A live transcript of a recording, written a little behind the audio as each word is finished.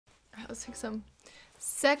Let's take some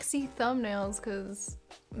sexy thumbnails, because,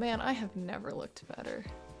 man, I have never looked better.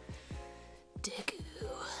 Digoo.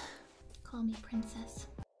 Call me princess.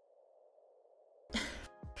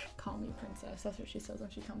 Call me princess. That's what she says when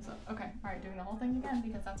she comes up. Okay, alright, doing the whole thing again,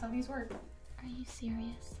 because that's how these work. Are you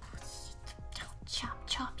serious? Chop,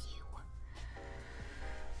 chop you.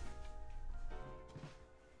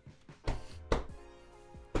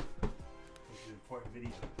 This is an important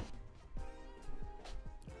video.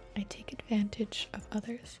 I take advantage of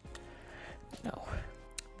others. No.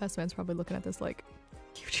 Best man's probably looking at this like,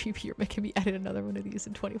 YouTube, you're making me edit another one of these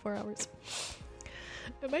in 24 hours.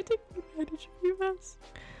 Am I taking advantage of you, Bess?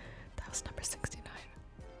 That was number 69.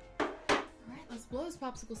 Alright, let's blow this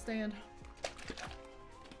popsicle stand.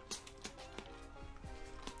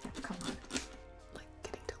 Come on. Like,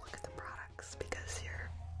 getting to look at the products because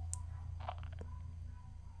you're...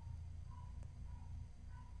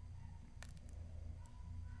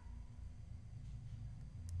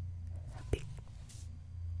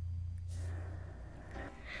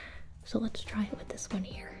 So let's try it with this one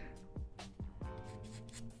here.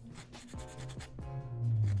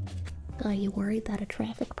 Are you worried that a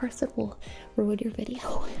traffic person will ruin your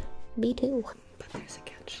video? Me too. But there's a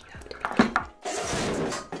catch. You have to be.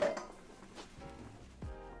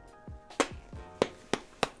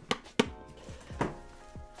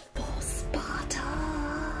 Full Sparta.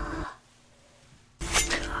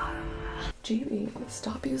 Gibi,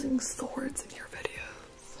 stop using swords in your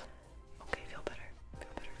videos. Okay, feel better. Feel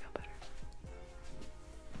better, feel better.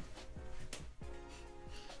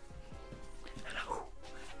 Hello.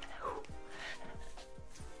 Hello.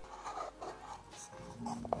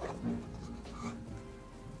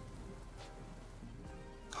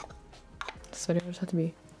 This video just had to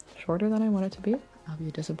be shorter than I want it to be. I'll be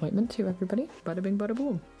a disappointment to everybody. Bada bing, bada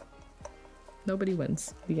boom. Nobody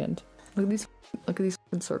wins. The end. Look at these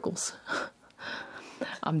circles.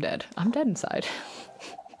 I'm dead. I'm dead inside.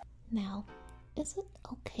 Now, is it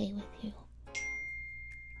okay with you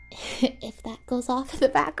if that goes off in the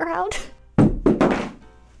background?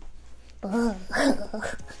 I'm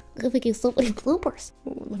making so many bloopers.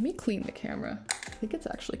 Ooh, let me clean the camera. I think it's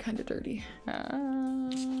actually kind of dirty.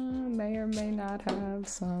 May or may not have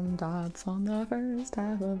some dots on the first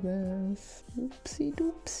half of this. Oopsie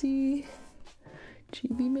doopsie.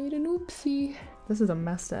 Gibi made an oopsie. This is a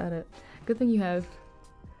mess to edit. Good thing you have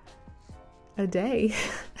a day.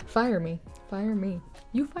 Fire me. Fire me.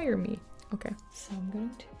 You fire me. Okay. So I'm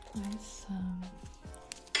going to apply some...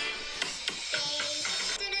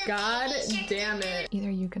 God damn it. Either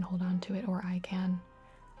you can hold on to it or I can.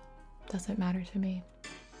 Doesn't matter to me.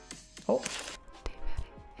 Oh.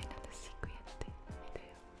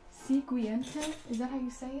 Siguiente? Is that how you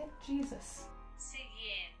say it? Jesus.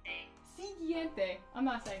 Siguiente. I'm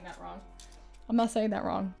not saying that wrong. I'm not saying that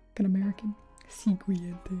wrong. An American.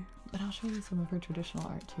 Siguiente. But I'll show you some of her traditional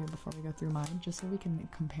art too before we go through mine, just so we can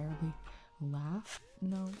comparably laugh.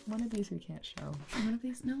 No, one of these we can't show. One of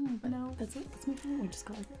these? No, but no. That's it. Let's move forward. Just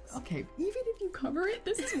go like this. Okay. Even if you cover it,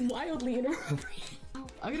 this is wildly inappropriate.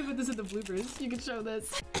 I'm gonna put this in the bloopers. You can show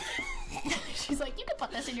this. She's like, you can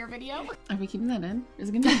put this in your video. Are we keeping that in? Is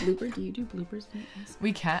it gonna be a blooper? Do you do bloopers?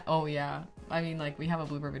 We can't. Oh yeah. I mean, like, we have a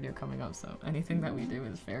blooper video coming up, so anything that we do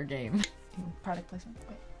is fair game. Product placement.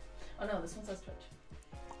 Wait. Oh no, this one says Twitch.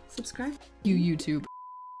 Subscribe. You YouTube.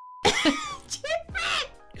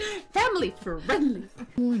 Family friendly.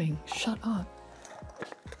 Morning. Shut up.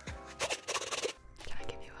 Can I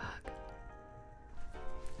give you a hug?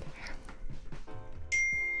 Come here.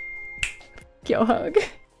 Yo, hug.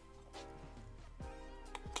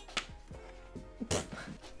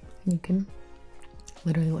 You can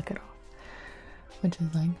literally lick it off, which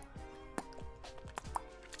is like.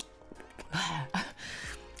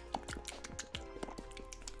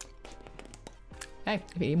 Hey,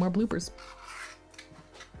 if you need more bloopers.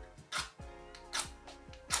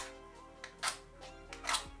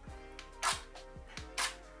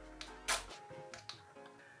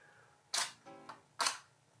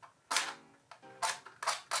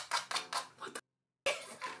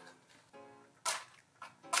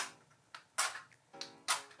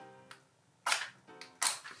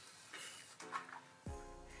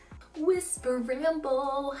 Whisper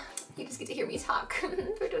ramble. You just get to hear me talk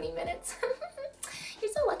for 20 minutes.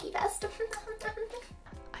 You're so lucky, Best.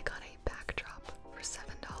 I got a backdrop for $7.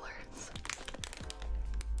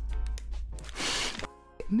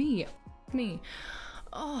 Me.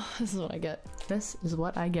 Oh, this is what I get. This is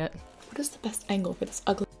what I get. What is the best angle for this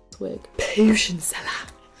ugly wig? Patience, Ella.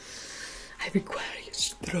 I require your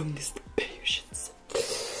strongest patience.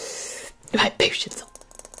 My patience is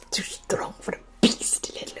too strong for the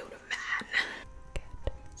beast, let alone a man. Get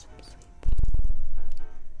some sleep.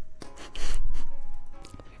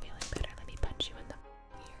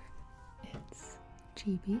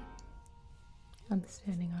 Gibi. I'm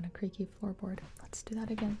standing on a creaky floorboard. Let's do that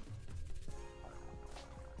again.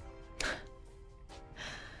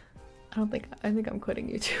 I think I'm quitting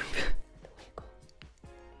YouTube.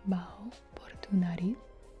 Bajo por tu nariz.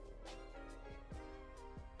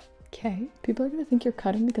 Okay, people are gonna think you're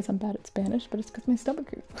cutting because I'm bad at Spanish, but it's because my stomach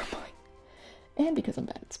is grumbling. And because I'm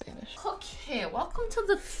bad at Spanish. Okay, welcome to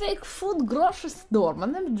the fake food grocery store. My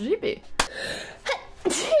name is Gibi.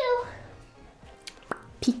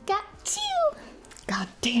 Pikachu! God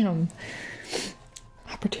damn.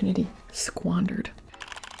 Opportunity squandered.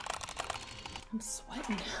 I'm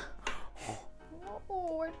sweating.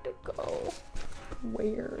 Oh, where'd it go?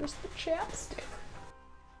 Where's the chapstick?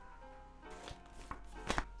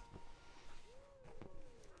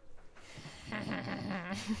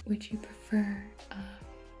 Would you prefer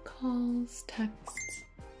calls, texts?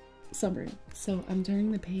 Summary. So I'm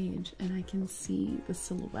turning the page and I can see the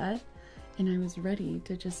silhouette and I was ready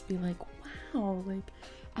to just be like, wow, like,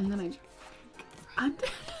 and then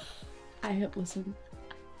listen,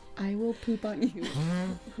 I will poop on you.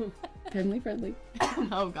 Family friendly.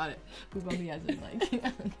 Oh, got it. Poop on me as in like, okay,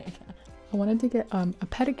 got it. I wanted to get a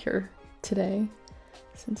pedicure today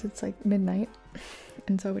since it's like midnight.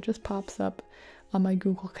 And so it just pops up on my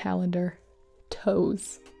Google Calendar.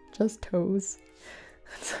 Toes. Just toes.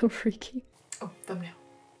 That's so freaky. Oh, thumbnail.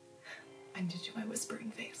 I need to do my whispering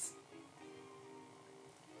face.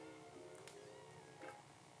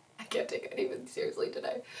 I can't take anything seriously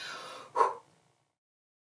today.